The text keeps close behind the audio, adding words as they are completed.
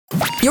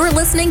You're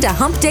listening to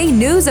Hump Day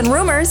News and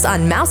Rumors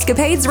on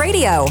Mousecapades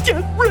Radio.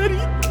 Get ready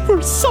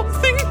for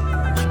something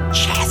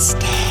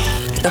majestic.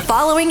 The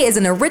following is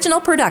an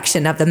original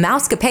production of the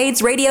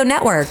Mousecapades Radio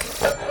Network.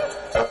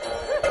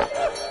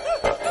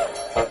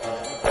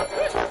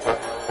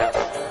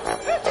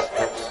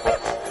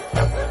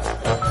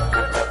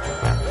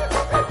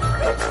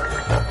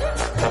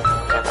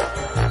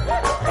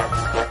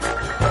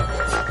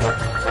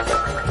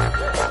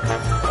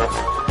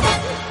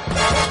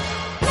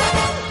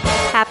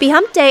 Happy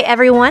Hump Day,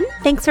 everyone.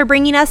 Thanks for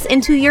bringing us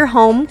into your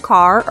home,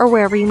 car, or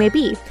wherever you may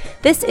be.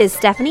 This is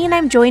Stephanie, and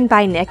I'm joined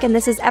by Nick, and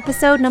this is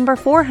episode number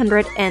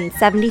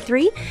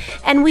 473,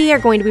 and we are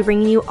going to be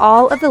bringing you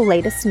all of the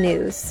latest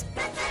news.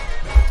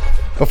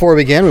 Before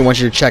we begin, we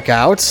want you to check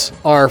out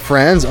our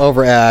friends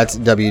over at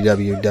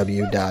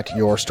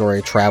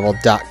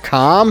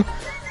www.yourstorytravel.com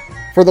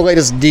for the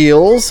latest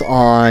deals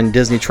on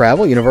Disney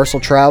travel,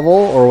 Universal travel,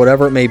 or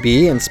whatever it may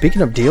be. And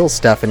speaking of deals,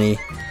 Stephanie,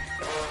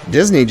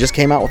 Disney just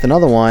came out with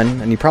another one,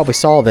 and you probably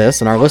saw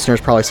this, and our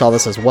listeners probably saw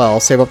this as well.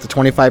 Save up to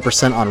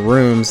 25% on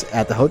rooms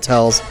at the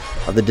hotels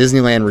of the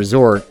Disneyland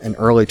Resort in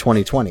early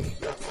 2020. Did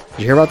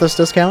you hear about this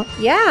discount?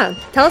 Yeah,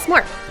 tell us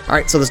more. All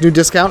right, so this new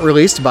discount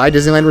released by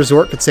Disneyland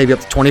Resort could save you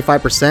up to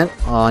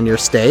 25% on your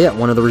stay at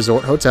one of the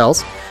resort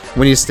hotels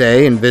when you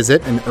stay and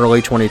visit in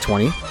early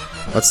 2020.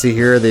 Let's see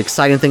here. The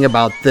exciting thing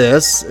about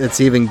this, it's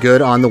even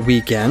good on the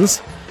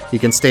weekends. You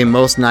can stay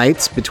most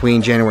nights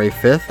between January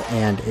 5th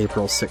and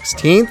April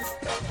 16th.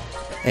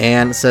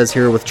 And it says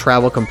here with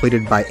travel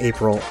completed by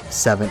April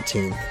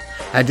 17th.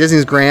 At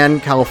Disney's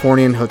Grand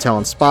Californian Hotel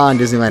and Spa and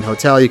Disneyland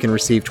Hotel, you can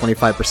receive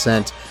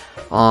 25%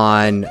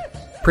 on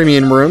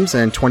premium rooms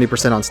and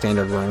 20% on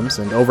standard rooms.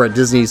 And over at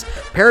Disney's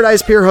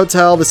Paradise Pier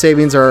Hotel, the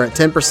savings are at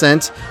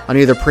 10% on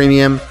either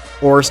premium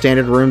or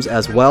standard rooms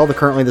as well.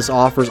 Currently, this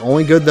offer is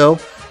only good, though.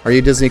 Are you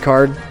a Disney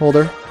card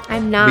holder?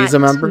 I'm not. Visa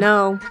member?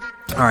 No.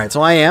 All right,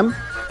 so I am.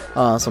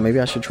 So maybe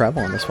I should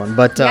travel on this one.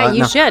 But yeah,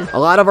 you should. A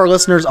lot of our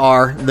listeners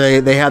are.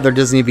 They have their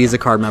Disney Visa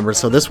card members.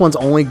 So this one's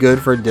only good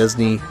for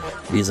Disney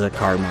Visa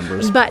card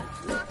members. But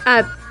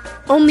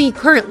only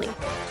currently.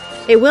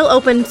 It will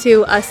open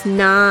to us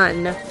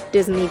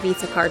non-Disney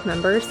Visa card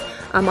members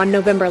on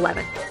November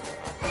 11th.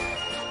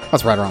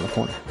 That's right around the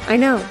corner. I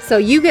know. So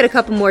you get a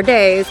couple more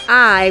days.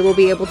 I will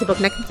be able to book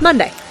next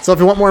Monday. So if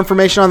you want more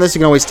information on this, you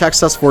can always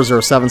text us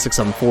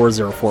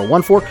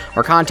 407-674-0414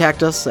 or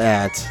contact us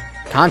at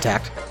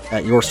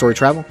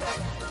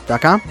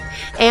yourstorytravel.com.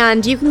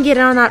 And you can get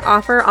in on that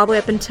offer all the way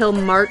up until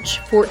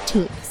March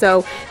 14th.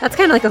 So that's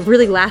kind of like a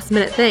really last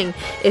minute thing.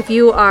 If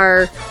you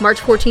are March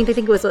 14th, I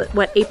think it was,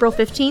 April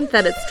 15th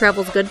that it's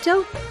travel's good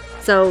till.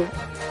 So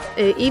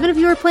even if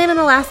you were planning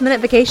a last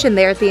minute vacation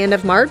there at the end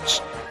of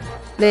March,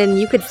 then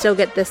you could still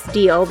get this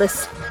deal,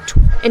 this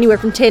anywhere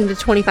from 10 to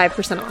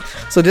 25%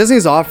 off. So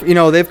Disney's off,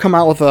 they've come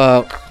out with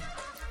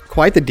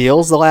quite the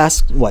deals the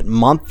last,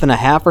 month and a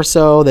half or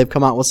so. They've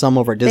come out with some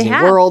over at Disney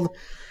World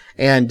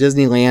and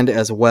Disneyland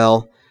as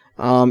well.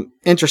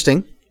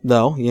 Interesting,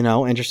 though,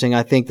 interesting.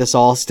 I think this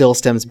all still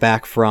stems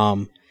back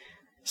from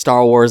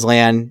Star Wars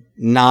Land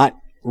not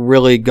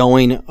really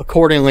going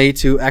accordingly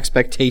to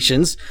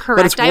expectations. Correct.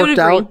 But it's worked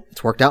out.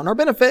 It's worked out in our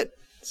benefit.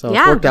 So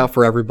yeah. It's worked out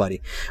for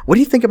everybody. What do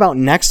you think about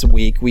next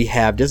week? We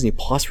have Disney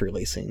Plus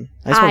releasing.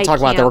 I just want to talk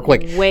about that real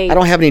quick. Wait. I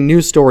don't have any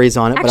news stories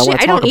on it, but I want to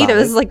talk about it. I don't either.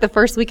 This is like the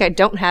first week I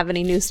don't have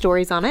any news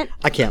stories on it.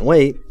 I can't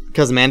wait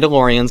because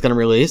Mandalorian's going to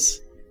release.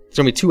 It's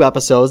going to be 2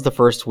 episodes the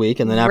first week,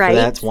 and then after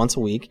that, it's once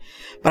a week.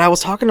 But I was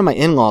talking to my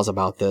in-laws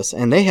about this,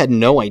 and they had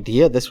no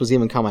idea this was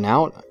even coming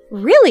out.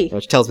 Really?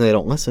 Which tells me they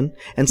don't listen.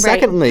 And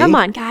secondly... Come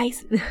on,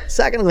 guys.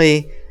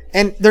 Secondly,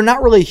 and they're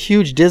not really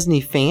huge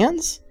Disney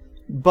fans,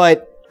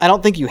 but I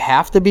don't think you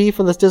have to be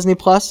for this Disney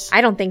Plus.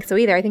 I don't think so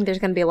either. I think there's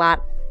going to be a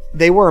lot.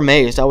 They were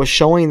amazed. I was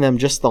showing them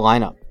just the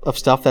lineup of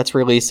stuff that's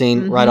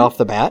releasing right off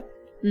the bat.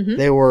 Mm-hmm.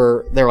 They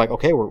were like,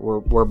 okay,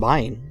 we're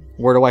buying.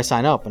 Where do I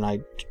sign up? And I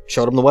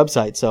showed them the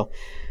website. So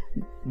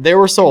they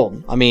were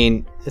sold. I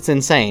mean, it's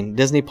insane.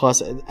 Disney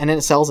Plus, and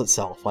it sells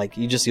itself. Like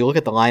you look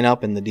at the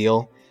lineup and the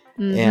deal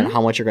and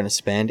how much you're going to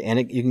spend,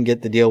 and you can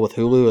get the deal with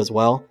Hulu as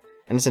well,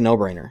 and it's a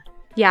no-brainer.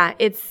 Yeah,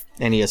 it's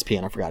and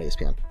ESPN. I forgot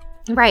ESPN.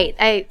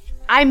 Right.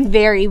 I'm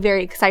very,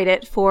 very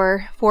excited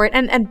for it.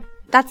 And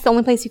that's the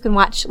only place you can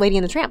watch Lady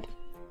and the Tramp.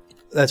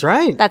 That's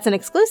right. That's an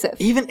exclusive.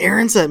 Even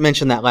Erin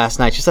mentioned that last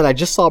night. She said, I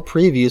just saw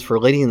previews for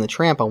Lady and the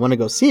Tramp. I want to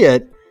go see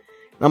it.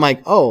 And I'm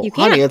like, oh,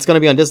 honey, it's going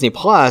to be on Disney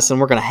Plus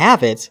and we're going to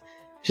have it.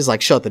 She's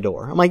like, shut the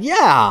door. I'm like,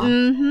 yeah.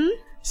 Mm-hmm.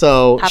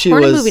 So she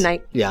was, movie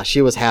night. Yeah,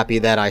 she was happy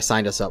that I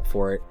signed us up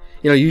for it.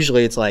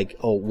 Usually it's like,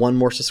 one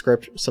more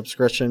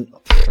subscription.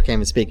 I can't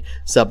even speak.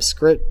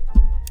 Subscription.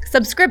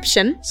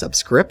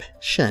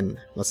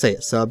 Let's say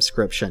it.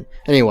 Subscription.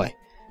 Anyway,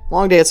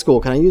 long day at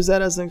school. Can I use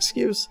that as an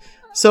excuse?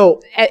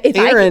 So,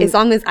 as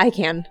long as I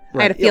can. Right.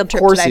 I had a field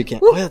trip today. Of course you can.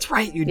 Woo. Oh, that's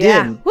right. You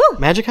did. Woo.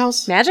 Magic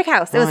House? Magic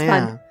House. It was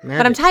fun.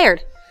 But I'm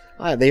tired.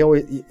 I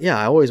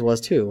always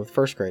was too with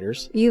first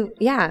graders.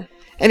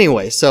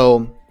 Anyway,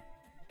 so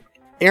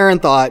Aaron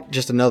thought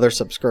just another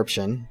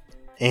subscription,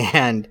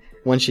 and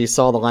when she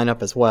saw the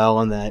lineup as well,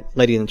 and that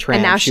Lady and the Tramp.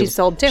 And now she's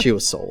sold too. She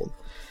was sold.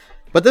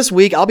 But this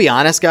week, I'll be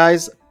honest,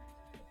 guys,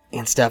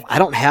 and Steph, I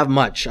don't have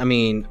much. I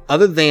mean,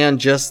 other than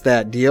just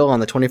that deal on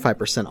the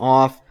 25%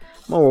 off,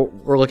 well,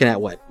 we're looking at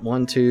what?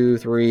 1, 2,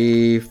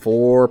 3,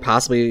 4,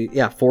 possibly,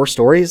 4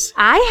 stories.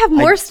 I have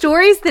more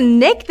stories than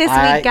Nick this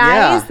week,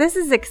 guys. Yeah. This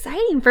is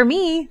exciting for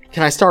me.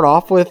 Can I start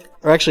off with,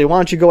 or actually, why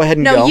don't you go ahead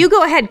and go? No, you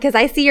go ahead, because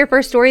I see your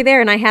first story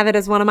there, and I have it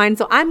as one of mine,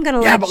 so I'm going to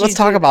let you. Yeah, but let's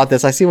talk about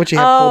this. I see what you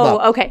have pulled up.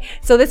 Oh, okay.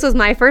 So this was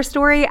my first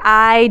story.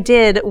 I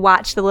did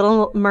watch The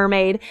Little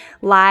Mermaid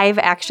live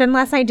action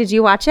last night. Did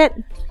you watch it?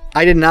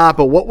 I did not,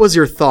 but what was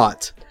your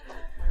thought?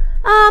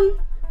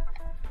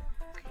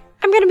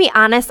 I'm going to be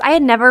honest. I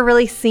had never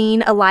really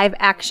seen a live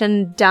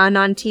action done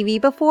on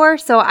TV before,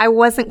 so I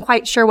wasn't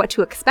quite sure what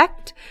to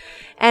expect.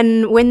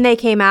 And when they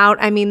came out,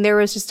 I mean, there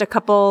was just a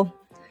couple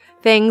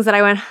things that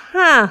I went,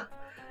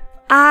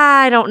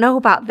 I don't know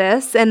about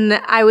this. And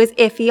I was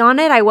iffy on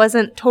it. I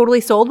wasn't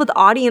totally sold with the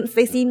audience.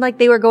 They seemed like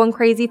they were going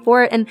crazy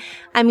for it. And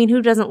I mean,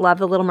 who doesn't love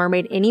The Little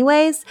Mermaid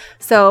anyways?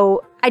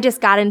 So I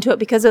just got into it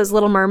because it was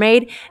Little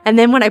Mermaid. And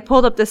then when I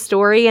pulled up the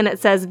story and it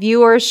says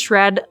viewers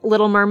shred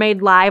Little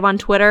Mermaid live on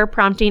Twitter,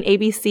 prompting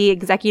ABC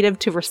executive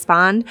to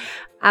respond,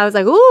 I was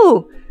like,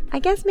 ooh, I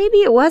guess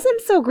maybe it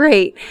wasn't so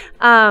great.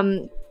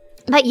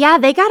 But yeah,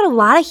 they got a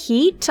lot of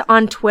heat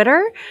on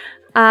Twitter.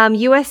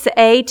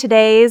 USA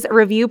Today's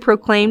review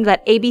proclaimed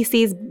that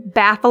ABC's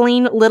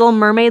baffling Little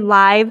Mermaid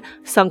Live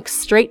sunk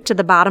straight to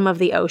the bottom of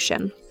the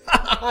ocean.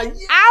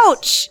 Yes!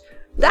 Ouch!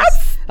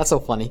 That's so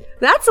funny.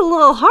 That's a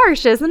little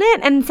harsh, isn't it?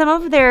 And some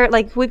of their,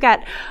 like, we've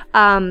got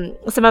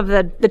some of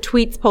the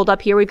tweets pulled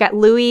up here. We've got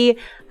Louis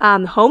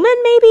Homan,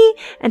 maybe?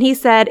 And he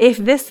said, if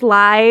this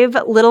live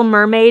Little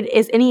Mermaid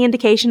is any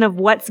indication of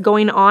what's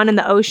going on in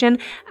the ocean,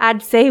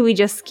 I'd say we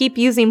just keep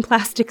using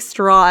plastic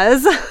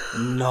straws.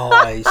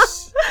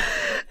 Nice.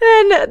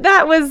 And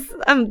that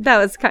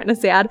was kind of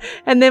sad.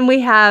 And then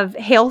we have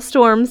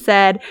Hailstorm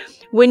said,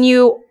 when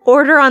you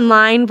order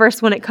online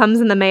versus when it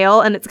comes in the mail,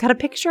 and it's got a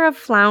picture of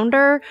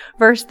flounder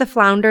versus the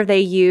flounder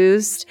they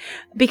used,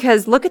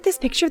 because look at this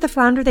picture of the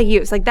flounder they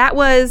used. Like that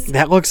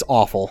looks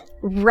awful.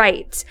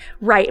 Right.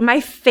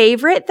 My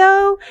favorite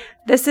though,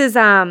 this is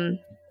from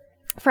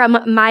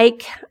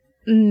Mike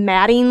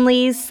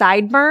Mattingly's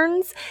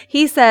Sideburns.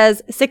 He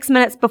says 6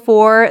 minutes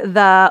before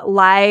the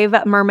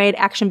live mermaid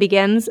action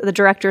begins, the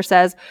director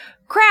says,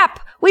 crap,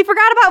 we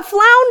forgot about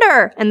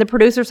flounder. And the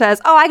producer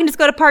says, oh, I can just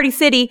go to Party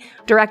City.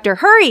 Director,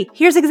 hurry,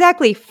 here's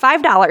exactly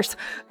 $5.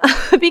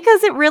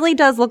 Because it really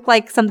does look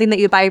like something that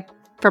you buy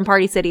from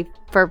Party City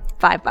for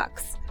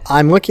 $5.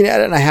 I'm looking at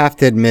it and I have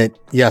to admit,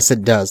 yes,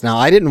 it does. Now,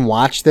 I didn't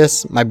watch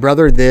this. My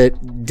brother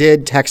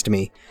did text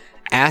me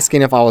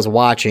asking if I was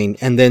watching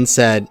and then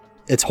said,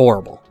 it's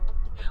horrible.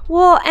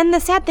 Well, and the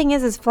sad thing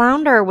is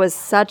Flounder was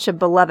such a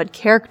beloved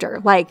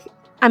character. Like,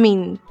 I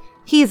mean,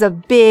 he's a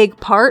big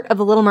part of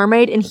The Little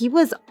Mermaid, and he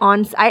was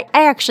on... I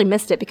actually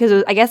missed it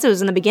because I guess it was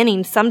in the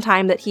beginning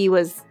sometime that he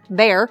was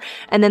there,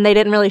 and then they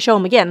didn't really show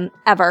him again,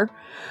 ever.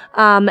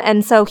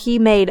 And so he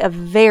made a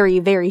very,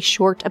 very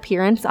short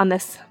appearance on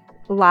this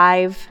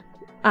live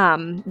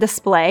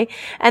display.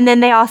 And then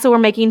they also were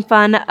making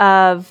fun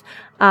of...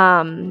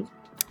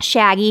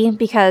 Shaggy,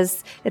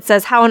 because it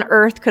says, how on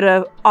earth could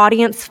an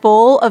audience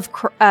full of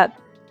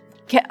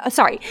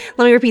sorry,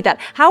 let me repeat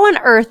that. How on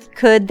earth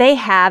could they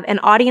have an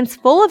audience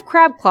full of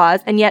crab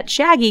claws, and yet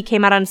Shaggy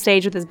came out on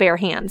stage with his bare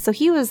hands? So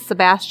he was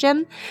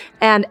Sebastian,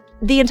 and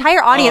the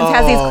entire audience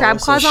has these crab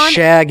claws on.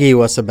 Shaggy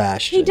was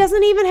Sebastian. He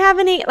doesn't even have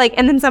any, like,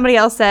 and then somebody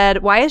else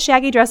said, why is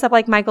Shaggy dressed up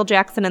like Michael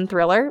Jackson in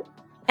Thriller?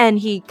 And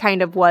he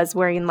kind of was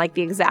wearing, like,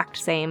 the exact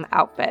same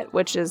outfit,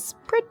 which is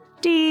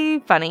pretty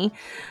funny.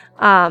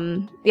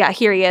 Yeah,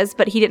 here he is,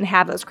 but he didn't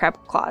have those crab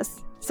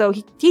claws. So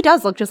he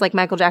does look just like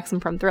Michael Jackson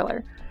from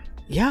Thriller.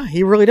 Yeah,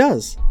 he really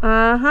does.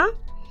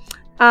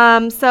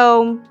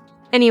 So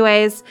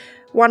anyways,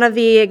 one of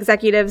the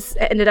executives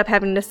ended up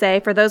having to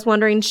say, for those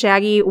wondering,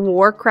 Shaggy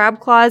wore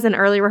crab claws in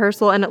early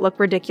rehearsal and it looked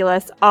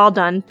ridiculous. All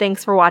done.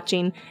 Thanks for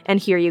watching.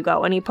 And here you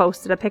go. And he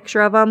posted a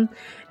picture of him.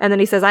 And then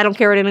he says, I don't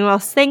care what anyone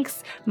else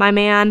thinks. My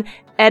man,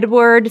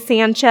 Edward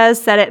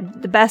Sanchez, said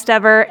it the best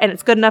ever and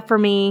it's good enough for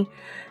me.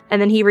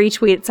 And then he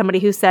retweeted somebody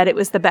who said it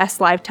was the best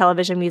live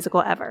television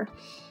musical ever.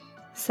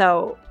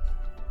 So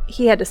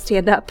he had to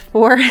stand up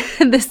for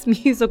this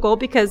musical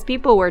because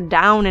people were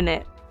down in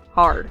it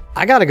hard.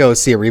 I gotta go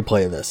see a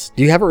replay of this.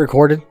 Do you have it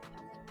recorded?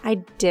 I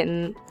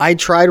didn't. I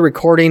tried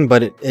recording,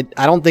 but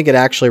I don't think it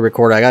actually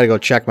recorded. I gotta go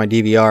check my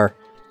DVR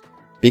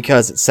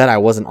because it said I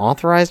wasn't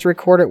authorized to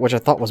record it, which I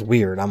thought was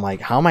weird. I'm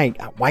like,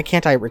 why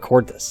can't I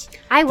record this?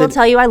 I will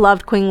tell you, I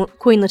loved Queen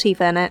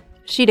Latifah in it.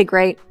 She did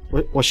great.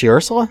 Was she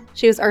Ursula?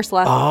 She was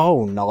Ursula.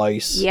 Oh,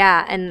 nice.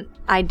 Yeah, and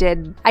I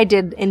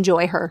did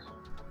enjoy her.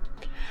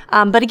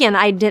 But again,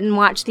 I didn't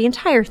watch the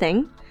entire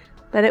thing,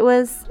 but it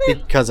was...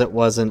 Because it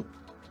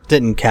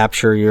didn't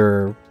capture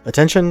your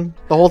attention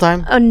the whole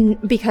time?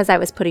 Because I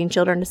was putting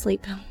children to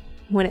sleep.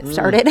 when it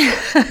started.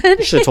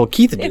 You should have told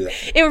Keith to do that.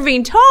 If we're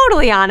being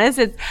totally honest,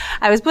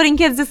 I was putting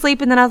kids to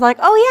sleep, and then I was like,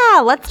 oh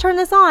yeah, let's turn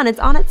this on. It's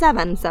on at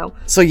 7, so.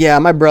 So yeah,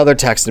 my brother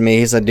texted me.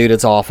 He said, dude,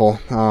 it's awful.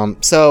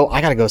 So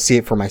I gotta go see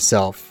it for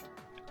myself.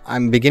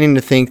 I'm beginning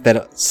to think that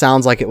it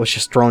sounds like it was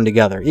just thrown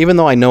together. Even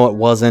though I know it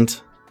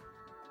wasn't,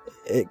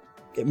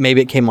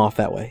 maybe it came off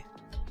that way.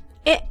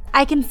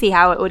 I can see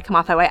how it would come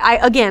off that way.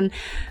 Again,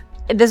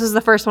 this was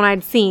the first one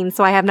I'd seen,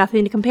 so I have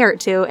nothing to compare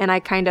it to, and I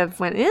kind of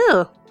went,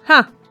 ew,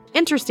 huh,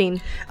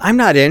 interesting. I'm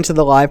not into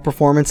the live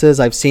performances.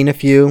 I've seen a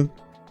few.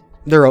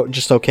 They're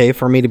just okay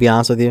for me, to be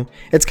honest with you.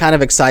 It's kind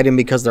of exciting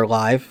because they're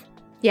live.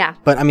 Yeah.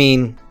 But I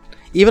mean,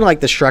 even like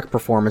the Shrek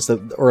performance,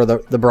 or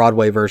the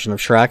Broadway version of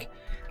Shrek,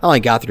 I only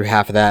got through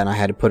half of that and I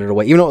had to put it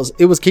away. Even though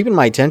it was keeping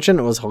my attention,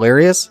 it was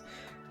hilarious.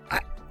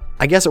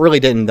 I guess it really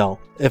didn't though.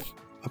 If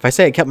I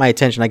say it kept my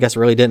attention, I guess it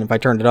really didn't if I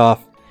turned it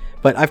off.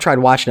 But I've tried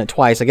watching it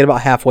twice. I get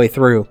about halfway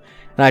through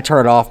and I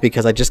turn it off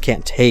because I just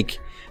can't take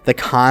the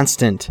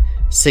constant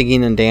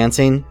singing and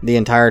dancing the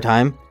entire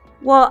time.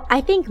 Well,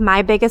 I think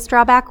my biggest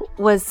drawback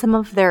was some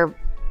of their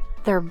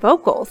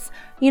vocals.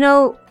 You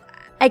know,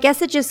 I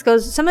guess it just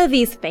goes, some of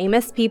these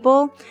famous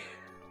people,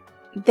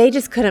 they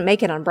just couldn't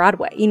make it on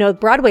Broadway. You know,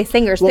 Broadway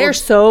singers, they're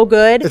so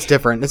good. It's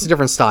different. It's a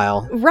different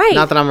style. Right.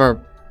 Not that I'm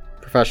a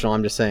professional,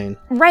 I'm just saying.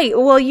 Right.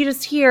 Well, you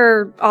just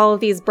hear all of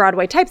these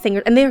Broadway type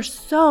singers and they're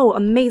so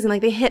amazing.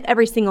 Like they hit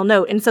every single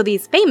note. And so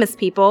these famous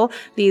people,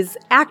 these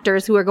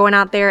actors who are going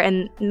out there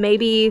and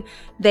maybe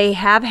they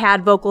have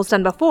had vocals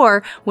done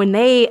before, when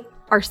they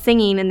are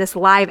singing in this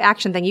live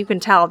action thing, you can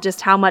tell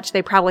just how much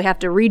they probably have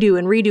to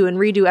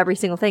redo every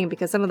single thing,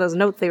 because some of those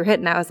notes they were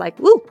hitting, I was like,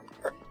 woo.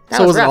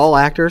 So was it all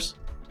actors?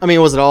 I mean,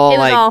 was it all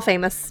like all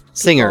famous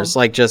singers,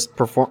 people. like just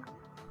perform,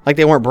 like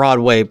they weren't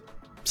Broadway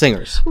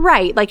singers?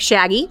 Right, like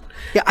Shaggy.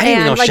 Yeah, I didn't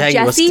even know like Shaggy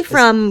was Jesse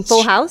from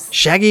Full House.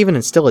 Shaggy even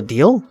is still a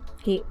deal?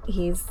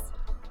 He's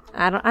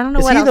I don't know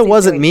is what he else the he's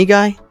wasn't doing. me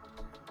guy?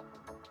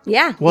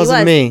 Yeah,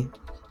 Wasn't me.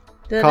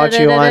 Caught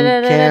you on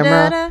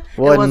camera.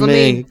 Wasn't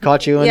me.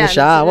 Caught you in the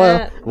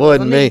shower.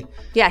 Wasn't me.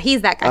 Yeah,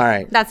 he's that guy. All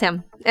right. That's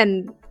him.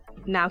 And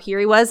now here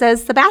he was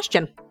as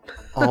Sebastian.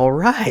 All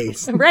right.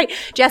 Right.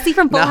 Jesse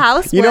from Full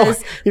House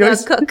was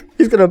the cook.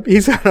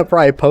 He's gonna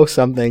probably post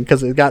something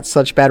because it got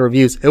such bad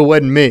reviews. It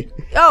wasn't me.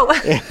 Oh.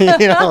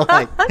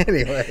 Like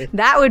anyway.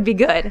 That would be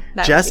good.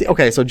 Jesse.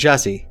 Okay, so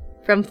Jesse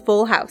from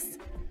Full House.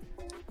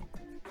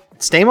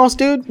 Stamos,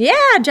 dude. Yeah,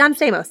 John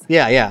Stamos.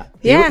 Yeah.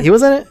 Yeah. He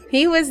was in it.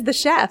 He was the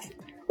chef.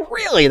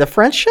 Really, the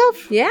French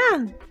chef?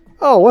 Yeah.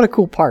 Oh, what a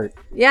cool part.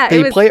 Yeah.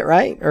 Did he play it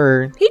right,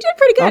 or he did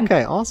pretty good?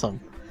 Okay, awesome.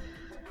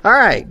 All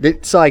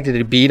right. So, like, did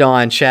it beat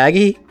on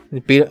Shaggy?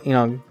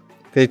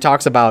 He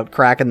talks about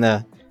cracking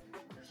the.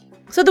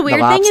 So the weird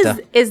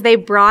thing is they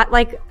brought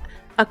like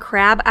a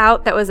crab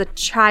out that was a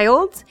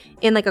child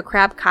in like a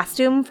crab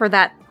costume for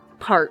that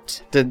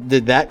part.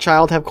 Did that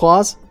child have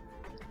claws?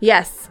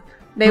 Yes,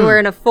 they were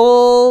in a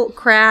full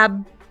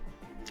crab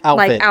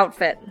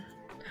outfit.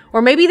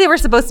 Or maybe they were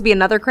supposed to be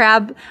another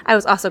crab. I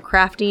was also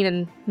crafting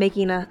and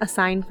making a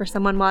sign for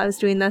someone while I was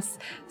doing this.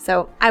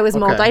 So I was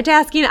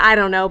multitasking. I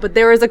don't know, but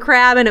there was a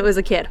crab and it was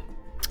a kid.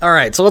 All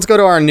right, so let's go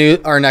to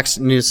our next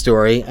news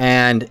story.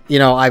 And,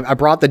 I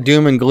brought the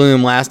doom and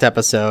gloom last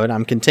episode.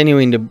 I'm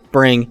continuing to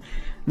bring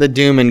the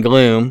doom and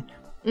gloom.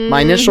 Mm-hmm.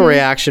 My initial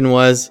reaction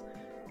was,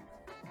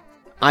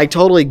 I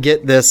totally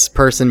get this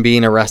person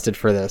being arrested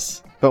for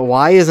this. But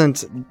why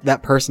isn't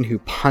that person who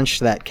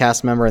punched that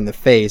cast member in the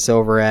face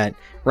over at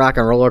Rock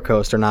and Roller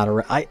Coaster not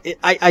arrested?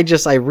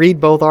 I read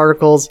both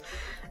articles.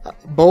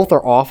 Both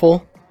are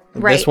awful.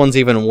 Right. This one's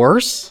even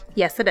worse.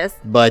 Yes, it is.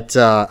 But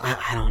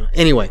I don't know.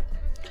 Anyway.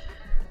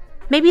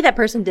 Maybe that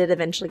person did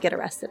eventually get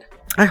arrested.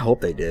 I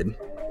hope they did.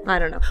 I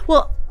don't know.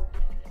 Well,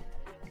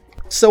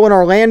 so an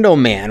Orlando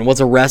man was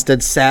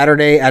arrested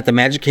Saturday at the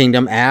Magic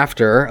Kingdom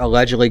after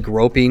allegedly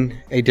groping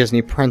a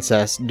Disney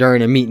princess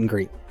during a meet and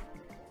greet.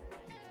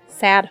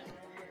 Sad.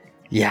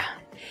 Yeah.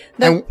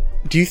 And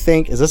do you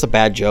think, is this a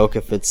bad joke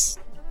if it's...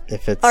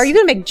 Are you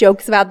going to make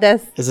jokes about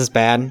this? Is this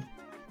bad?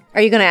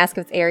 Are you going to ask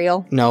if it's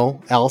Ariel?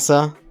 No.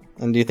 Elsa?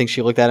 And do you think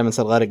she looked at him and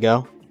said, let it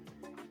go?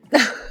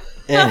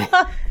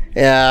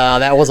 Yeah,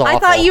 that was awful. I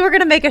thought you were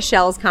going to make a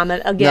Shells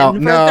comment again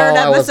for a third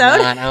episode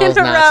in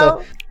a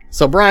row.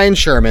 So Brian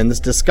Sherman, this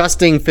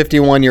disgusting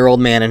 51-year-old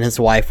man, and his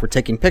wife were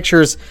taking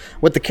pictures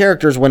with the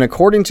characters when,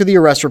 according to the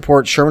arrest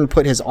report, Sherman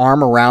put his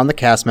arm around the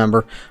cast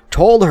member,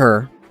 told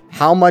her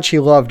how much he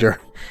loved her,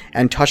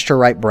 and touched her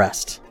right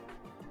breast.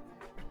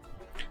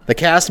 The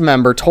cast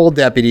member told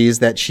deputies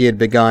that she had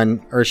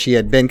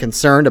been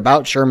concerned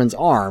about Sherman's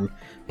arm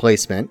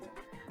placement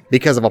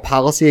because of a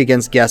policy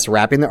against guests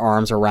wrapping their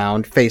arms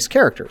around face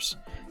characters.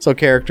 So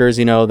characters,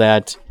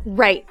 that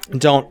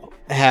don't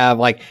have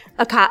like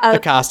a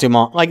costume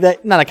on, like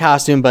that, not a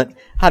costume, but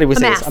how do we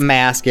say this? A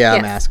mask. Yeah, yes.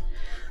 A mask.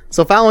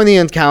 So following the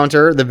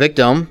encounter, the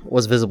victim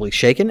was visibly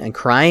shaken and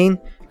crying,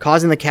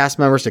 causing the cast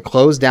members to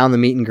close down the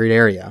meet and greet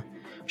area.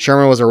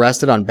 Sherman was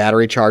arrested on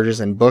battery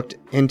charges and booked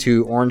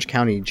into Orange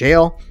County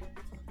Jail.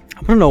 I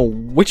want to know,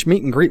 which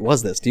meet and greet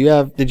was this?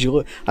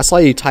 I saw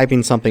you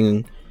typing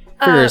something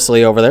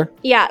furiously over there.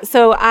 Yeah,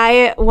 so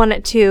I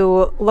wanted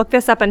to look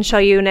this up and show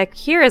you, Nick.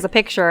 Here is a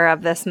picture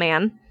of this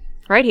man.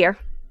 Right here.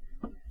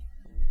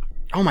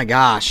 Oh my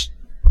gosh.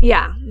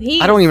 Yeah.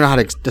 I don't even know how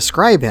to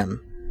describe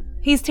him.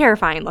 He's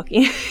terrifying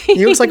looking.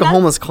 He looks like a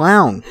homeless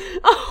clown.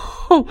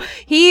 Oh,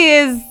 he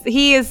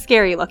is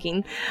scary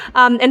looking.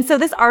 And so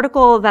this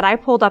article that I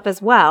pulled up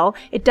as well,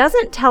 it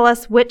doesn't tell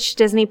us which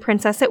Disney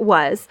princess it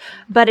was,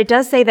 but it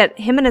does say that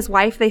him and his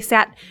wife, they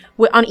sat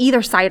on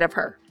either side of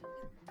her.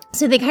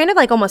 So they kind of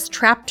like almost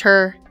trapped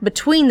her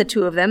between the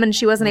two of them, and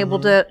she wasn't able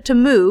to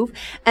move.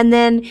 And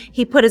then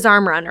he put his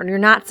arm around her, and you're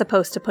not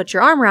supposed to put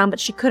your arm around, but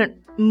she couldn't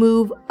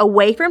move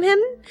away from him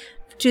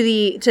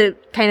to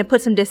kind of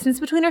put some distance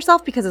between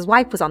herself because his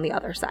wife was on the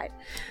other side.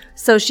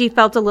 So she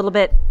felt a little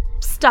bit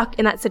stuck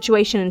in that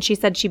situation, and she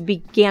said she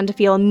began to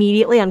feel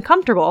immediately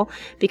uncomfortable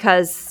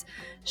because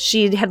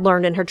she had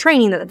learned in her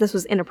training that this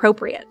was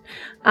inappropriate.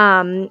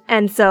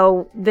 And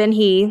so then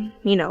he,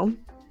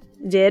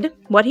 did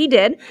what he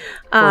did.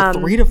 For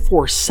 3 to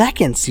 4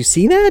 seconds. You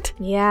see that?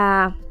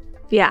 Yeah.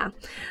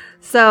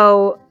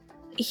 So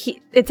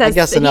it says I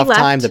guess that enough he left.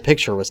 time the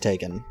picture was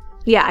taken.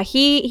 Yeah,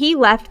 he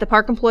left. The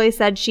park employee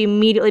said she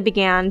immediately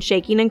began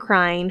shaking and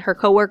crying. Her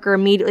coworker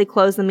immediately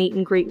closed the meet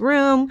and greet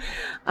room.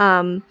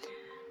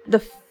 The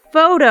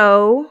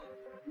photo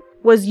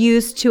was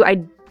used to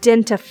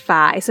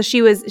identify. So she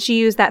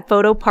used that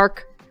photo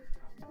park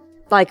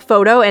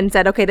photo and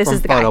said, "Okay, this From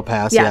is the guy."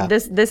 PhotoPass, yeah.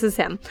 This is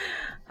him.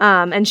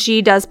 And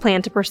she does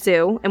plan to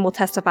pursue and will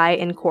testify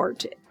in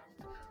court.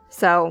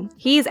 So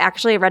he's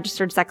actually a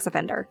registered sex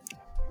offender.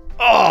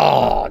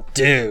 Oh,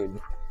 dude.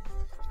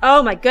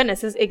 Oh my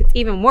goodness, it's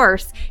even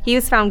worse. He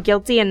was found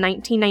guilty in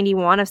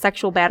 1991 of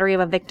sexual battery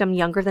of a victim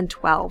younger than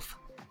 12.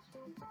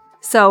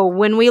 So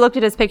when we looked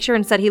at his picture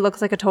and said he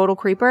looks like a total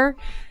creeper,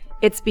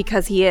 it's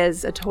because he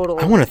is a total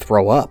I want to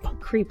throw up.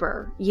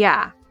 creeper.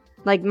 Yeah.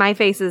 Like my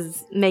face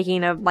is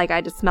making like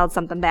I just smelled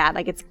something bad.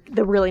 Like it's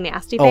the really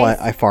nasty face. Oh,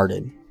 I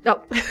farted. Oh.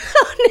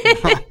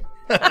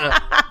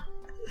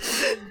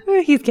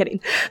 He's kidding.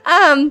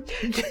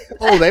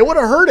 Oh, they would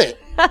have heard it.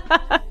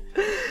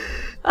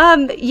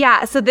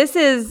 Yeah, so this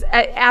is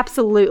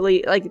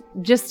absolutely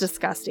just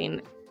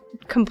disgusting.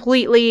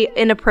 Completely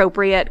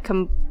inappropriate.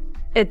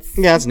 It's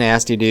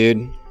nasty,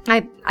 dude.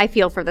 I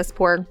feel for this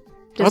poor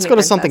Disney Let's go to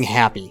princess. something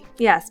happy.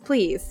 Yes,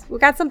 please. We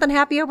got something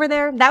happy over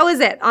there? That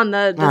was it on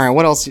the All right,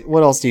 what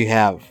else do you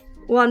have?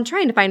 Well, I'm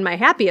trying to find my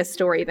happiest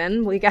story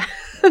then. We got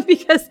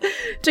because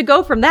to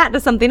go from that to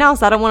something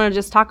else, I don't want to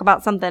just talk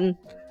about something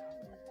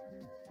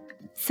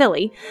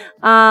silly.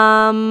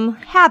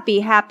 Happy.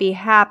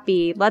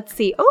 Let's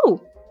see.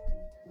 Oh,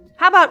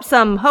 how about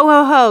some ho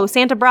ho ho?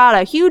 Santa brought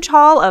a huge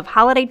haul of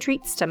holiday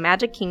treats to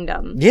Magic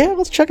Kingdom. Yeah,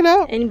 let's check it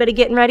out. Anybody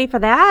getting ready for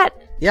that?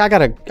 Yeah, I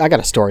got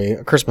a story,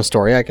 a Christmas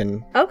story I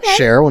can Okay.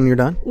 share when you're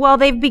done. Well,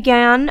 they've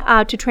begun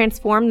to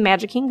transform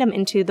Magic Kingdom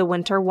into the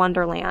Winter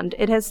Wonderland.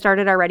 It has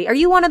started already. Are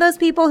you one of those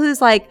people who's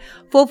like,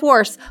 full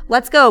force,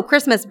 let's go,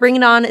 Christmas, bring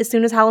it on as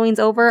soon as Halloween's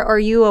over, or are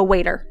you a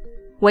waiter?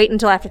 Wait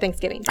until after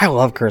Thanksgiving. I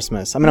love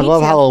Christmas. I mean, Me I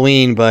love too.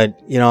 Halloween, but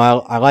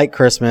I like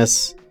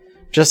Christmas.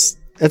 Just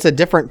it's a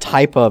different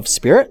type of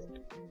spirit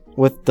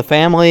with the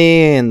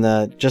family and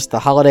the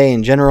holiday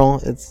in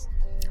general.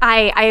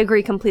 I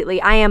agree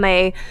completely.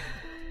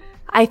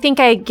 I think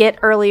I get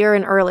earlier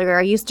and earlier.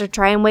 I used to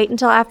try and wait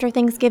until after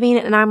Thanksgiving,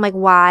 and I'm like,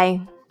 why?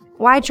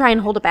 Why try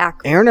and hold it back?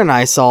 Aaron and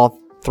I saw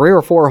 3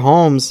 or 4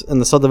 homes in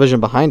the subdivision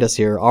behind us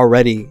here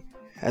already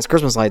as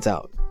Christmas lights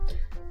out.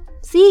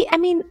 See, I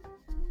mean,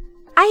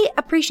 I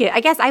appreciate it. I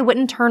guess I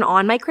wouldn't turn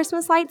on my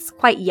Christmas lights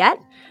quite yet.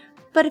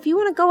 But if you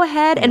want to go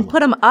ahead and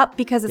put them up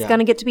because it's going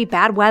to get to be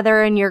bad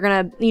weather and you're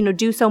going to,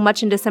 do so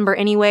much in December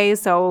anyway,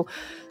 so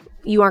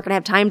you aren't going to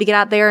have time to get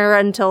out there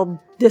until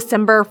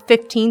December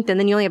 15th and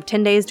then you only have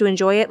 10 days to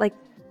enjoy it,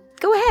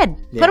 go ahead.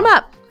 Put them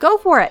up. Go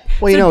for it.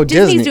 Well, so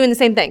Disney's Disney doing the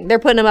same thing. They're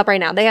putting them up right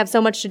now. They have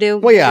so much to do.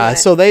 Well, yeah, Doing it.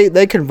 so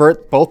they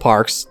convert both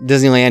parks,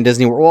 Disneyland,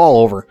 Disney World, all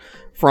over,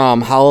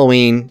 from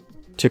Halloween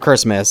to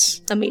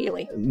Christmas.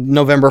 Immediately.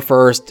 November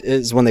 1st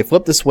is when they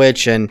flip the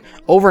switch, and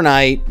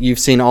overnight you've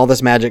seen all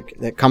this magic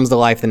that comes to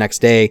life the next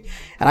day.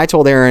 And I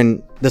told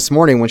Erin this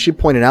morning when she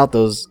pointed out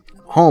those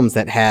homes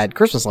that had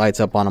Christmas lights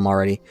up on them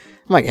already,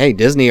 I'm like, hey,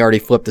 Disney already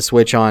flipped the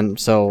switch on,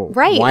 so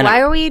Right. why not? Why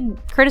are we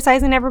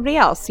criticizing everybody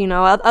else?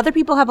 Other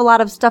people have a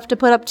lot of stuff to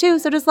put up too,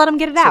 so just let them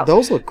get it out.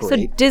 those look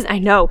great. So I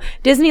know.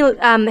 Disney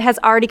has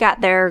already got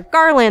their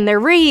garland, their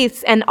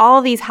wreaths, and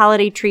all these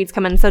holiday treats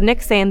coming. So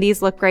Nick's saying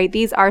these look great.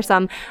 These are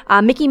some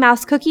Mickey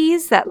Mouse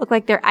cookies that look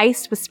like they're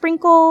iced with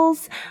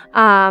sprinkles.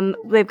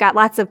 They've got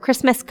lots of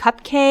Christmas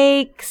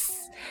cupcakes.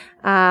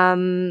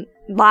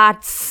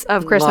 Lots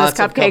of Christmas Lots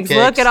of cupcakes. cupcakes.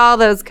 Look at all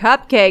those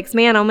cupcakes.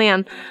 Man, oh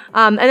man.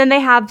 And then they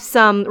have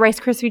some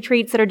Rice Krispie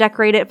treats that are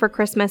decorated for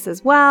Christmas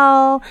as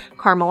well.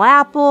 Caramel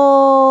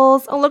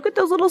apples. Oh, look at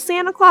those little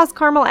Santa Claus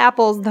caramel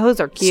apples. Those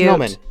are cute.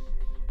 Snowmen.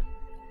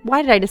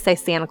 Why did I just say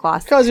Santa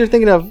Claus? Because you're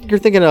thinking of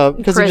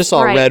because you just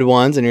saw Right. red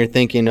ones and you're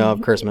thinking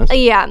of Christmas.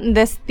 Yeah,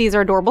 these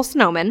are adorable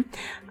snowmen.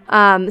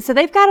 So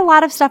they've got a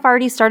lot of stuff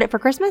already started for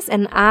Christmas,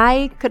 and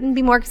I couldn't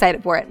be more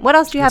excited for it. What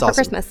else do you have That's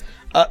for awesome.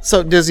 Christmas?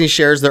 So Disney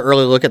shares the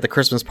early look at the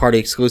Christmas party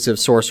exclusive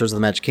Sorcerers of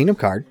the Magic Kingdom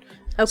card.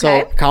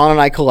 Okay. So Colin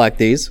and I collect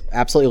these.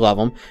 Absolutely love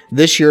them.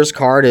 This year's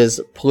card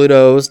is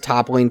Pluto's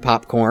Toppling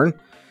Popcorn.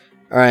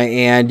 All right,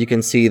 and you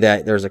can see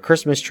that there's a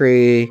Christmas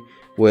tree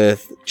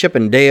with Chip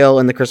and Dale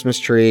in the Christmas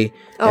tree,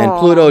 and Aw.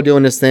 Pluto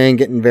doing this thing,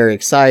 getting very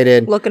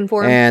excited. Looking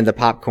for him. And the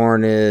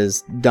popcorn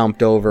is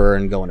dumped over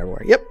and going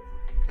everywhere. Yep,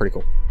 pretty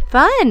cool.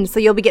 Fun. So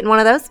you'll be getting one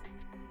of those?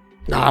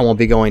 No, I won't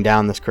be going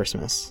down this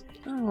Christmas.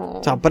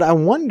 Oh. So, but I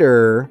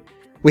wonder,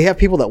 we have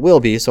people that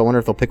will be, so I wonder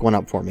if they'll pick one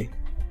up for me.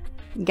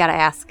 You gotta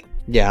ask.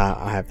 Yeah,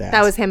 I have that.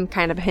 That was him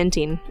kind of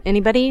hinting.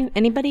 Anybody?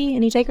 Any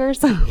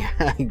takers?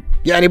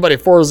 Yeah, anybody,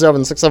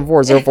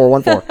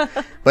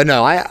 407-674-0414. But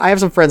no, I have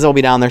some friends that will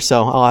be down there,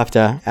 so I'll have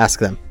to ask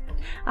them.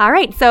 All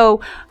right.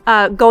 So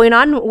going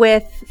on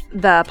with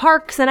the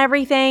parks and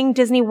everything,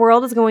 Disney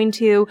World is going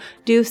to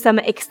do some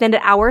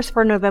extended hours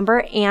for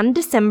November and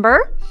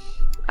December.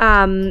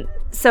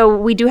 So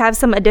we do have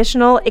some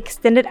additional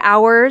extended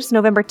hours,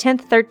 November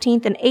 10th,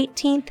 13th, and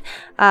 18th.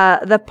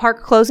 The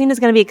park closing is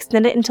going to be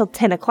extended until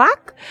 10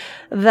 o'clock.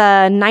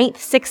 The 9th,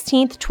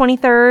 16th,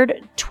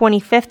 23rd,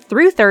 25th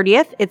through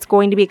 30th, it's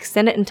going to be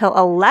extended until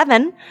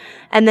 11.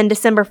 And then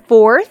December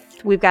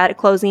 4th, we've got it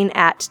closing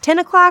at 10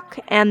 o'clock.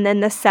 And then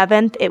the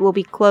 7th, it will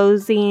be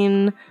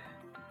closing...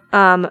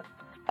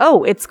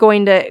 it's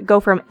going to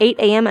go from 8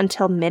 a.m.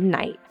 until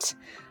midnight.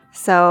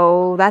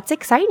 So that's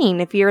exciting.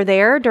 If you're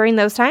there during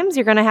those times,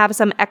 you're going to have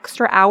some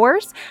extra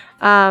hours.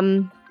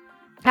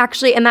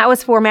 Actually, and that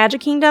was for Magic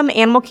Kingdom.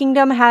 Animal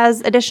Kingdom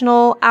has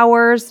additional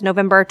hours,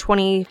 November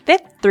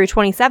 25th through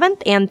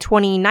 27th and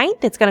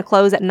 29th. It's going to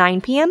close at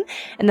 9 p.m.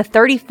 And the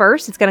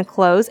 31st, it's going to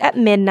close at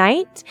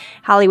midnight.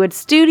 Hollywood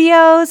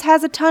Studios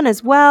has a ton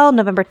as well.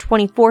 November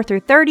 24th through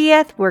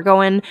 30th, we're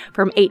going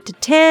from 8 to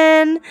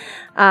 10.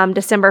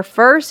 December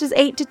 1st is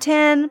 8 to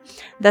 10.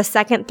 The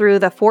 2nd through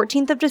the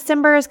 14th of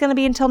December is going to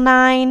be until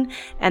 9.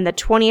 And the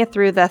 20th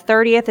through the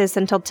 30th is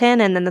until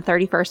 10. And then the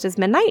 31st is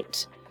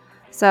midnight.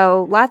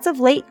 So lots of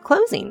late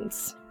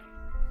closings.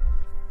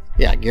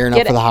 Yeah, gearing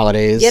up for the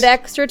holidays. Get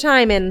extra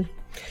time in.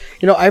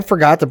 You know, I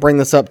forgot to bring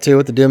this up too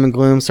with the doom and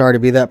gloom. Sorry to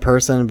be that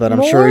person, but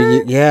I'm sure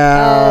you, you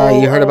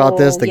heard about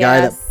this. The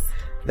guy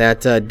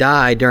that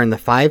died during the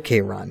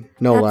 5K run,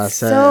 no That's less,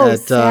 so at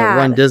sad.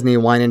 Run Disney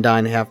Wine and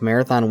Dine Half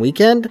Marathon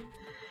weekend.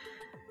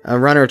 A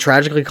runner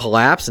tragically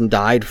collapsed and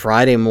died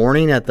Friday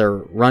morning at the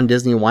Run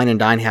Disney Wine and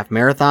Dine Half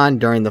Marathon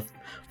during the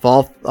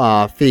Fall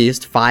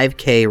Feast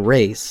 5K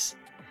race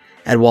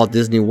at Walt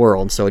Disney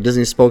World. So a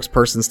Disney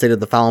spokesperson stated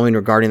the following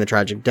regarding the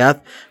tragic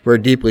death. We're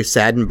deeply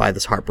saddened by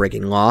this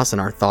heartbreaking loss, and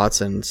our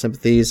thoughts and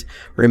sympathies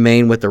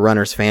remain with the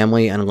runner's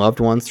family and loved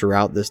ones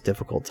throughout this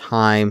difficult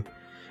time.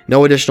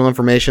 No additional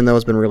information, though,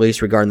 has been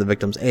released regarding the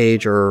victim's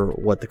age or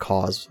what the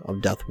cause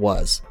of death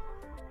was.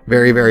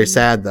 Very, very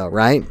sad, though,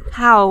 right?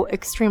 How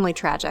extremely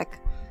tragic.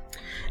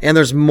 And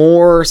there's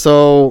more.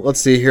 So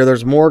let's see here.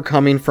 There's more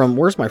coming from,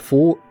 where's my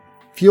fuel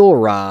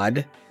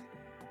rod?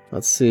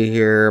 Let's see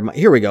here.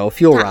 Here we go.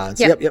 Fuel rods.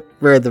 Yep.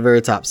 Right at the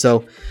very top.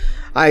 So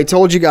I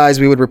told you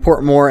guys we would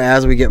report more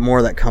as we get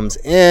more that comes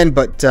in.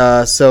 But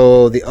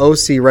so the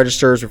OC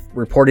registers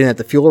reporting that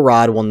the fuel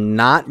rod will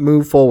not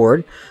move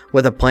forward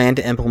with a plan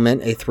to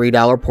implement a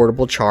 $3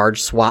 portable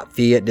charge swap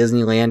fee at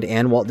Disneyland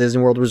and Walt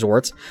Disney World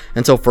resorts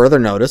until further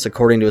notice,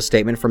 according to a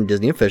statement from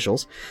Disney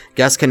officials.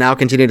 Guests can now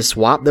continue to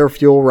swap their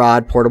fuel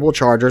rod portable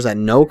chargers at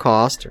no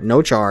cost,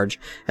 no charge,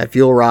 at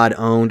fuel rod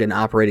owned and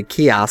operated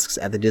kiosks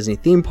at the Disney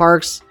theme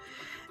parks.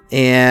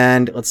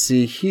 And let's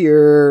see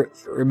here,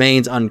 it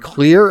remains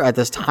unclear at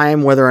this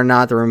time whether or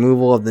not the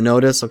removal of the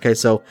notice. Okay,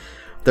 so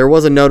there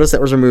was a notice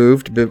that was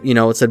removed, but,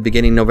 it said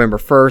beginning November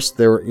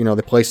 1st.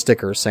 They placed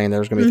stickers saying there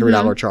was going to be a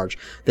 $3 charge.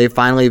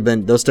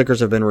 Those stickers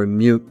have been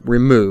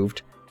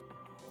removed.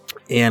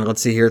 And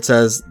let's see here, it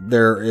says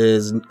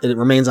it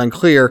remains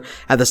unclear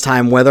at this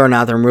time whether or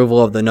not the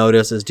removal of the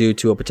notice is due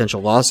to a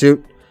potential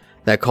lawsuit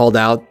that called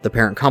out the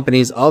parent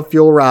companies of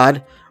Fuel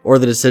Rod or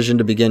the decision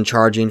to begin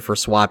charging for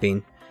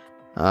swapping.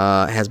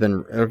 Or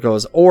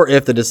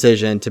if the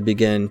decision to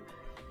begin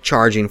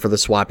charging for the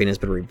swapping has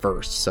been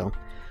reversed. So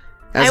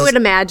I would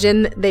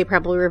imagine they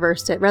probably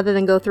reversed it rather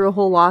than go through a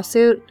whole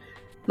lawsuit.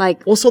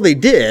 So they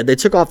did. They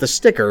took off the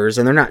stickers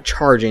and they're not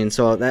charging.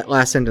 So that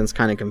last sentence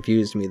kind of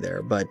confused me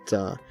there. But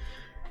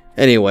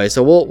anyway,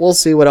 so we'll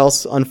see what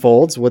else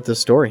unfolds with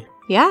this story.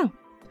 Yeah.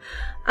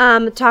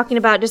 Talking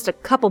about just a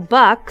couple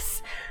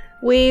bucks.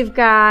 We've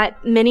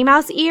got Minnie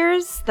Mouse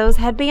ears. Those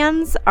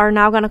headbands are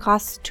now going to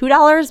cost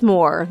 $2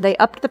 more. They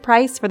upped the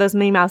price for those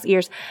Minnie Mouse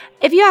ears.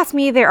 If you ask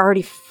me, they're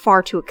already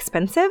far too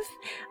expensive.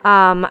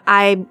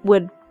 I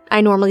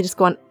normally just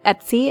go on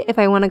Etsy if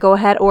I want to go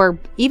ahead, or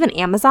even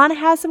Amazon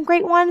has some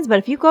great ones. But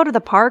if you go to the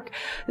park,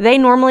 they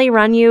normally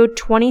run you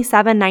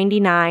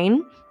 $27.99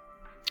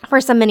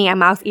 for some Minnie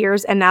Mouse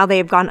ears, and now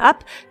they've gone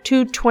up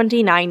to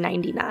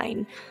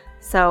 $29.99.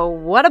 So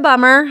what a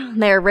bummer.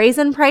 They're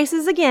raising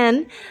prices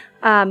again.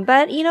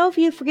 But, if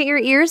you forget your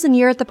ears and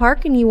you're at the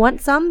park and you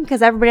want some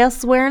because everybody else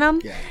is wearing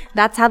them,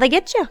 that's how they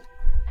get you.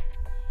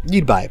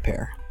 You'd buy a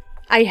pair.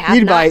 I have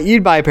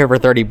You'd buy a pair for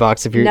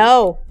 $30 if you.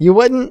 No. You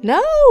wouldn't?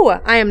 No,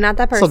 I am not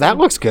that person. So that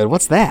looks good.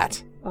 What's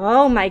that?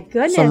 Oh, my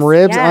goodness. Some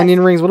ribs, yes.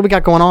 onion rings. What do we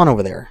got going on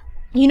over there?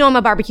 I'm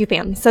a barbecue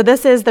fan. So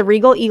this is the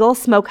Regal Eagle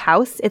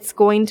Smokehouse. It's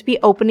going to be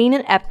opening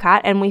in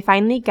Epcot, and we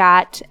finally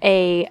got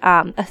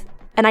an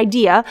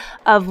idea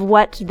of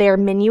what their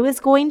menu is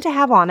going to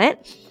have on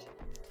it.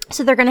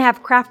 So they're going to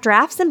have craft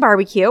drafts and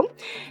barbecue,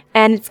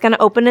 and it's going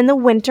to open in the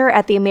winter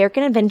at the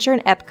American Adventure in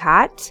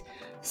Epcot.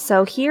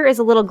 So here is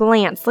a little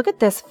glance. Look at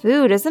this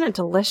food. Isn't it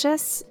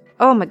delicious?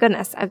 Oh my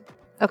goodness.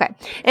 Okay.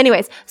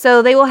 Anyways,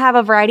 so they will have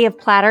a variety of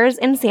platters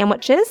and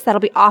sandwiches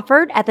that'll be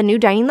offered at the new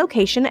dining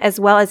location, as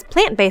well as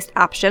plant-based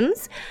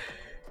options.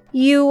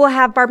 You will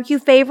have barbecue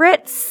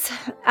favorites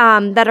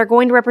that are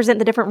going to represent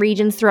the different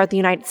regions throughout the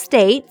United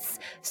States.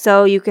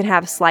 So you can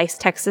have sliced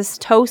Texas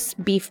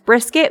toast beef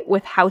brisket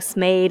with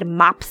house-made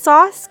mop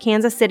sauce,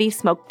 Kansas City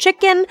smoked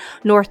chicken,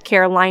 North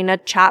Carolina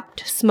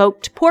chopped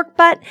smoked pork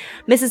butt,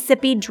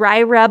 Mississippi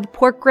dry rub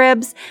pork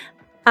ribs,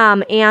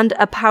 and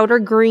a powder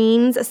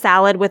greens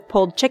salad with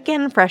pulled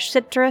chicken, fresh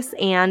citrus,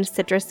 and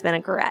citrus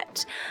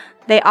vinaigrette.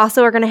 They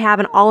also are going to have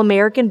an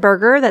all-American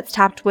burger that's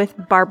topped with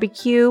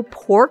barbecue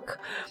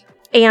pork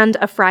and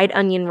a fried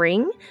onion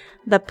ring.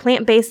 The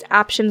plant-based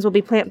options will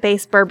be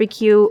plant-based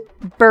barbecue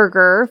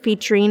burger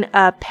featuring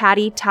a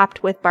patty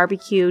topped with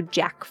barbecue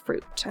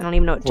jackfruit. I don't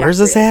even know what jackfruit is. Where's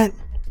this at?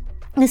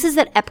 This is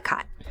at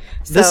Epcot.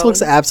 This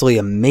looks absolutely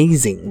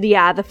amazing.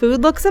 Yeah, the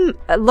food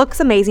looks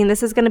amazing.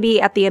 This is going to be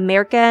at the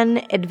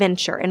American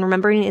Adventure. And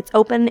remembering it's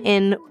open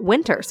in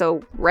winter,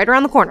 so right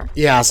around the corner.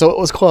 Yeah, so it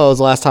was closed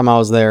last time I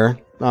was there.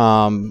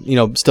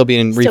 Still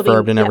being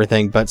refurbed and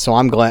everything. But so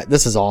I'm glad.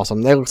 This is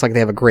awesome. It looks like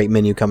they have a great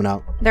menu coming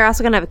out. They're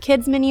also going to have a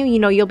kids menu.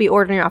 You'll be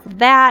ordering off of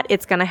that.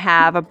 It's going to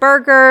have a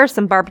burger,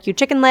 some barbecue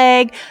chicken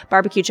leg,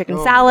 barbecue chicken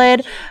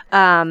salad,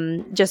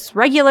 just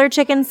regular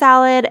chicken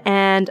salad,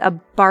 and a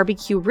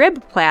barbecue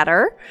rib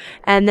platter.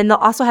 And then they'll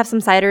also have some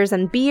ciders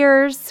and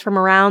beers from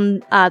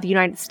around the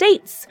United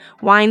States,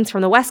 wines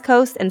from the West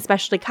Coast, and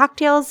specialty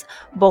cocktails,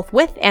 both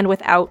with and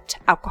without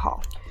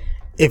alcohol.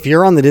 If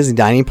you're on the Disney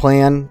dining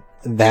plan,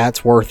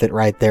 that's worth it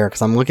right there,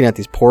 because I'm looking at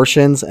these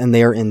portions and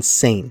they are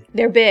insane.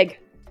 They're big.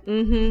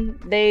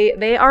 Mm-hmm.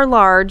 They are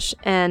large,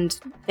 and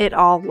it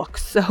all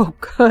looks so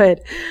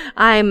good.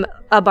 I'm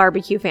a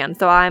barbecue fan,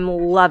 so I'm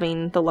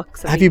loving the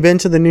looks of Have you been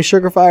to the new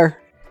Sugar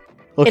Fire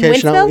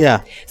location? In Wentzville?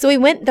 Yeah. So we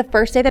went the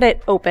first day that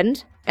it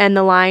opened, and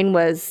the line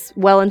was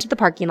well into the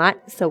parking lot.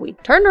 So we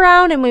turned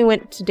around and we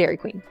went to Dairy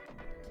Queen.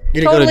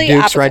 You didn't Totally go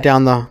to Duke's opposite.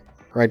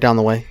 right down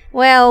the way?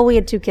 Well, we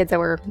had 2 kids that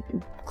were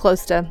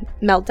close to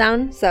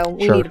meltdown, so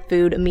we Sure. needed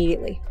food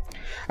immediately.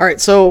 All right,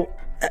 so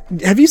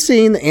have you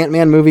seen the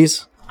Ant-Man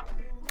movies?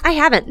 I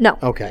haven't. No.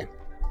 Okay.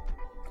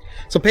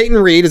 So Peyton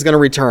Reed is going to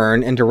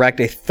return and direct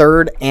a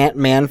third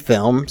Ant-Man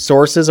film.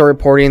 Sources are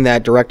reporting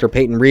that director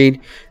Peyton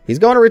Reed, he's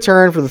going to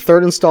return for the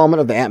third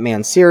installment of the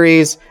Ant-Man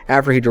series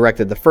after he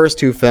directed the first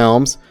 2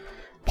 films.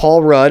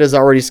 Paul Rudd is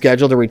already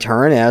scheduled to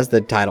return as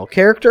the title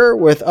character,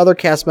 with other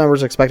cast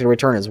members expected to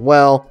return as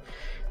well.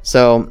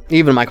 So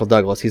even Michael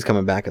Douglas, he's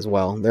coming back as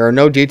well. There are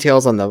no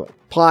details on the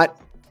plot,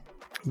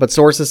 but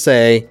sources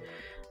say,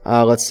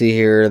 let's see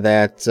here,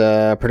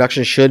 that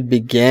production should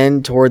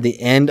begin toward the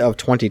end of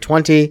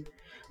 2020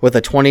 with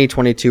a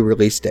 2022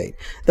 release date.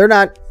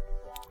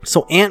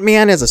 So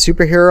Ant-Man as a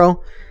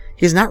superhero,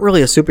 he's not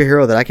really a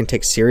superhero that I can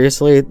take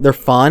seriously. They're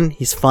fun.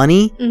 He's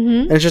funny.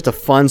 And it's just a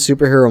fun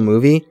superhero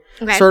movie.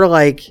 Okay. Sort of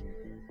like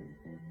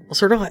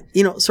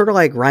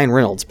Ryan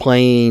Reynolds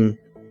playing,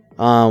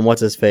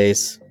 what's his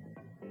face?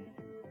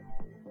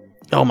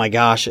 Oh my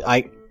gosh,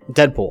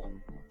 Deadpool.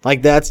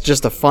 Like, that's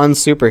just a fun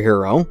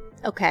superhero,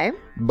 Okay.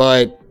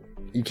 but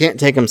you can't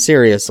take him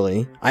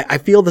seriously. I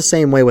feel the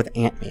same way with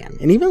Ant-Man,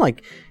 and even So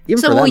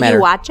for that will matter,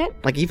 you watch it?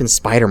 like even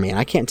Spider-Man,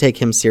 I can't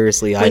take him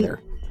seriously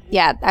either.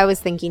 Yeah, I was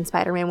thinking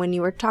Spider-Man when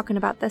you were talking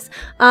about this.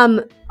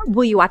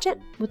 Will you watch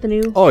it with the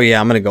new? Oh yeah,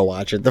 I'm gonna go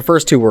watch it. The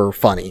first 2 were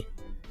funny,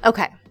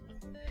 Okay.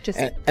 Just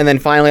and then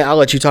finally, I'll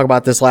let you talk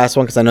about this last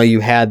one because I know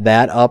you had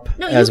that up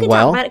no, you as can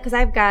well. talk about it because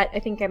I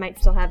think I might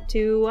still have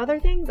 2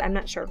 other things. I'm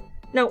not sure.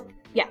 No,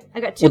 yeah,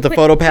 I got 2. With the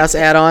PhotoPass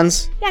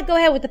add-ons. Yeah, go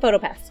ahead with the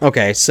PhotoPass.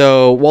 Okay,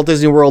 so Walt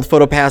Disney World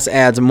PhotoPass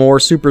adds more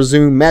Super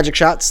Zoom magic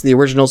shots. The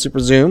original Super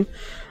Zoom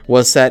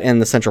was set in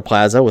the Central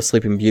Plaza with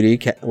Sleeping Beauty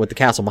with the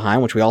castle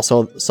behind, which we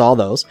also saw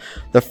those.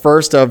 The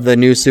first of the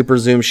new Super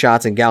Zoom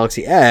shots in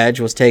Galaxy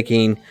Edge was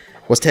taken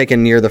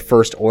near the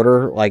First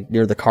Order, like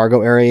near the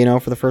cargo area,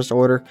 for the First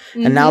Order.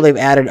 And now they've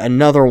added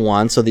another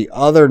one. So the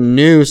other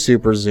new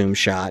Super Zoom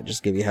shot,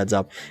 just to give you a heads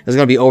up, is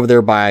going to be over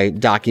there by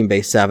Docking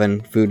Bay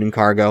 7, Food and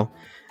Cargo.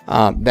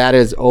 That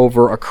is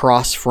over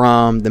across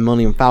from the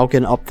Millennium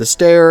Falcon, up the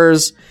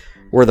stairs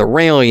where the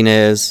railing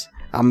is.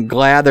 I'm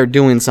glad they're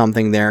doing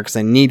something there because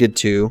I needed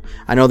to.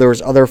 I know there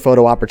was other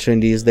photo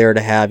opportunities there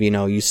to have,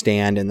 you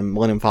stand and the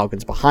Millennium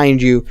Falcon's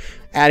behind you.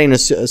 Adding a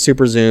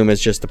super zoom is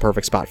just the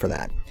perfect spot for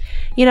that.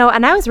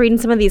 And I was reading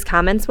some of these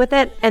comments with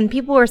it, and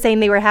people were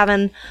saying they were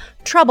having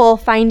trouble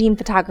finding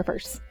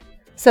photographers.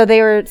 So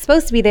they were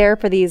supposed to be there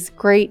for these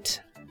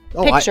great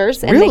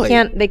pictures, and really?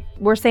 they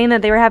were saying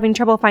that they were having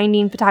trouble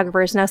finding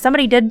photographers. Now,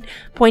 somebody did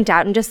point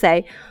out and just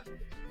say,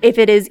 if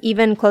it is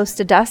even close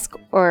to dusk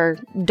or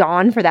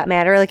dawn for that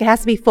matter, like it has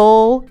to be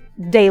full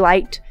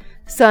daylight,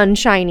 sun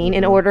shining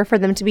in order for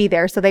them to be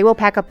there. So they will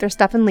pack up their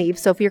stuff and leave.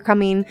 So if you're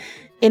coming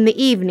in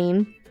the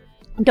evening,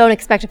 don't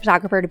expect a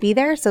photographer to be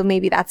there. So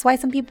maybe that's why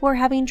some people were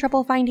having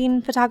trouble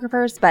finding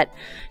photographers, but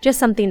just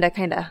something to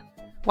kind of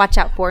watch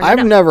out for.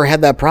 I've never had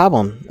that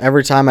problem.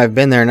 Every time I've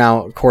been there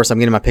now, of course, I'm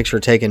getting my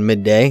picture taken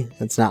midday.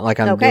 It's not like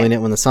I'm doing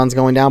it when the sun's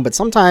going down, but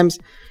sometimes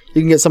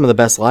you can get some of the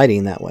best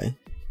lighting that way.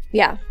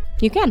 Yeah,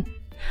 you can.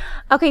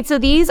 Okay, so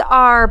these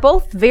are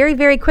both very,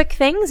 very quick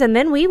things, and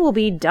then we will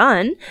be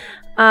done.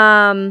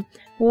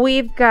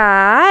 We've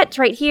got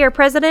right here,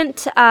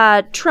 President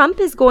Trump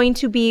is going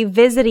to be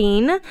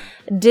visiting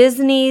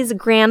Disney's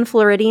Grand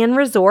Floridian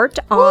Resort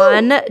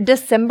on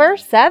December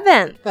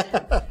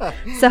 7th.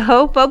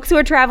 So folks who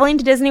are traveling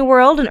to Disney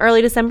World in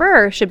early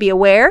December should be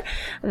aware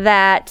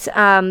that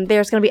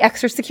there's going to be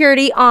extra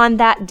security on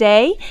that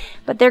day,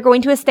 but they're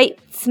going to a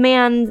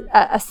statesman's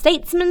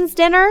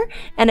dinner,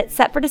 and it's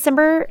set for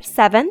December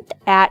 7th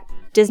at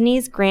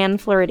Disney's Grand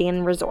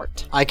Floridian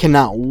Resort. I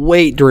cannot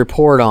wait to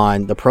report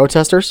on the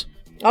protesters.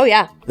 Oh,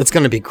 yeah. It's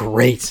going to be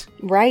great.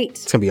 Right.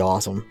 It's going to be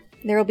awesome.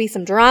 There will be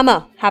some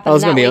drama happening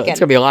that weekend. It's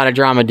going to be a lot of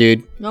drama,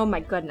 dude. Oh, my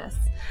goodness.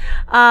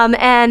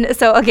 And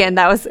so, again,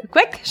 that was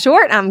quick,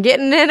 short. I'm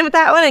getting in with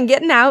that one and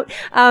getting out.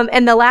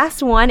 And the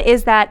last one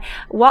is that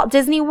Walt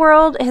Disney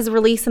World has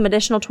released some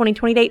additional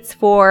 2020 dates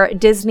for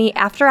Disney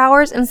After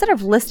Hours. Instead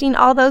of listing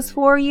all those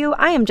for you,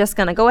 I am just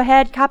going to go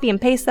ahead, copy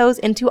and paste those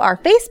into our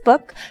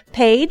Facebook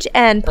page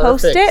and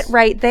post it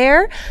right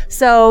there.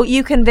 So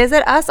you can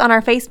visit us on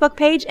our Facebook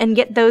page and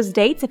get those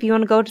dates. If you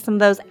want to go to some of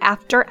those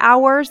after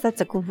hours,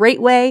 that's a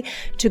great way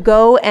to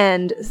go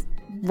and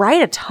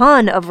ride a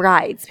ton of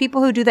rides.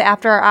 People who do the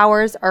after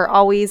hours are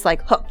always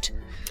like hooked.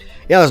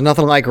 Yeah, there's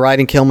nothing like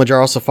riding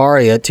Kilimanjaro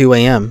Safari at 2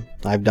 a.m.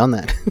 I've done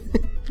that.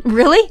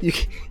 Really?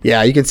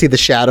 You can see the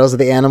shadows of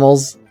the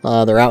animals.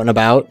 They're out and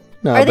about.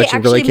 Are they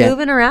actually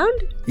moving around?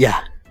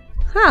 Yeah.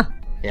 Huh.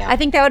 Yeah. I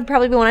think that would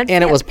probably be one I'd skip.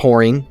 And it was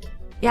pouring.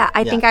 Yeah,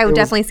 I think I would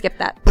definitely skip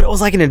that. But it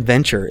was like an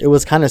adventure. It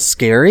was kind of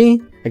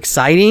scary,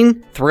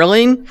 exciting,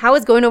 thrilling. How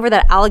was going over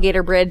that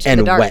alligator bridge in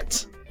the dark? And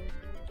wet.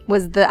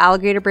 Was the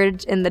alligator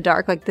bridge in the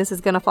dark, like this is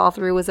going to fall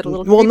through? Was it a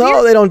little creepier? Well,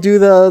 no, they don't do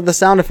the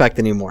sound effect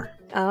anymore.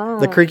 Oh.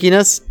 The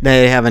creakiness,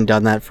 they haven't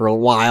done that for a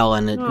while,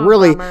 and it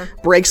really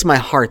breaks my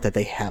heart that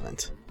they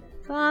haven't.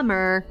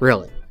 Bummer.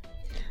 Really.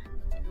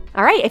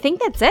 All right, I think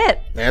that's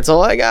it. That's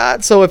all I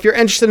got. So if you're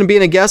interested in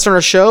being a guest on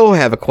our show,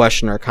 have a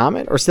question or a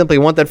comment, or simply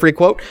want that free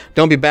quote,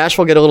 don't be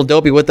bashful, get a little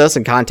dopey with us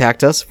and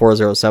contact us,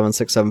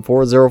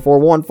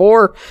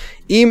 407-674-0414.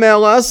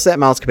 Email us at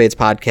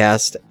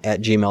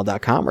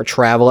mousecapadespodcast@gmail.com or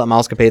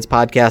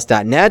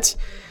travel@mousecapadespodcast.net.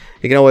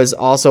 You can always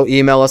also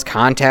email us,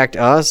 contact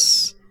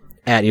us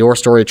at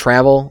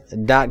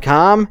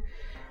yourstorytravel.com.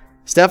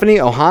 Stephanie,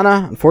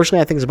 Ohana,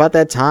 unfortunately, I think it's about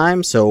that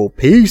time, so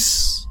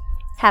peace.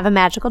 Have a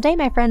magical day,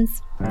 my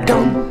friends.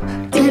 Dum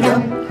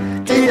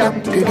dee-dum,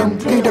 dee-dum, dee-dum,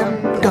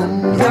 dee-dum,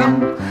 dum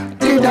dum,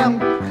 dee-dum,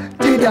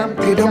 dee-dum,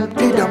 dee-dum,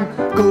 dee-dum.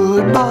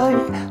 Goodbye,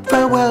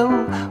 farewell,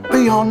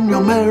 be on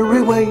your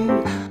merry way.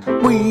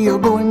 We are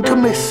going to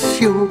miss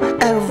you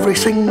every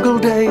single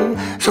day.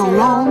 So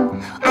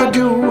long,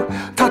 adieu,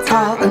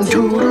 ta-ta and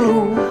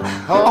toodaloo.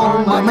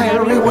 On my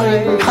merry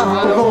way,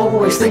 I'll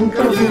always think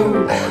of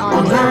you.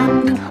 On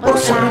land, or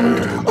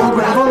sand, or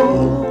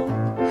gravel,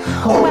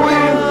 or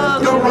where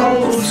the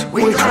roads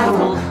we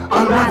travel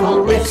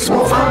unravel. It's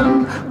more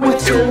fun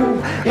with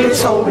two.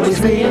 It's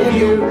always me and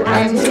you,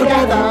 and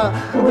together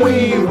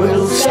we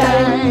will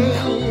stay.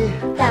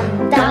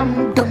 Dum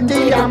dum dum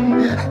dee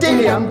dum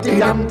dee dum dee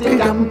dum dee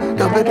dum dum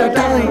da da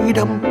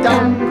dum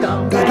dum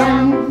dum da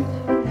dum.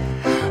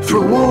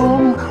 Through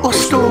warm or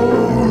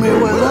stormy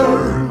weather,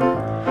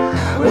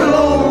 we'll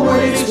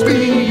always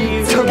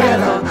be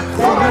together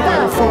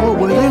forever. For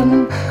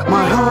within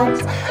my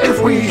heart,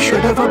 if we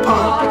should ever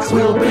part,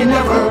 we'll be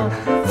never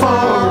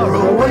far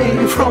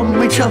away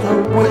from each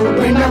other. We'll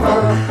be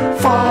never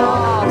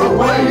far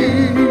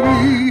away.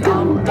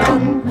 Dum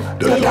dum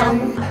da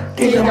dum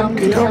dee dum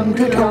dee dum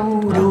dee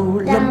dum dum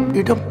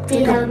dee dum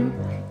dee dum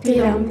dee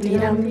dum dee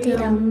dum dee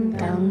dum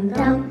dum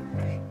dum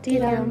dee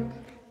dum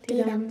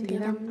dee dum dee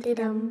dum dee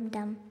dum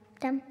dum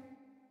dum.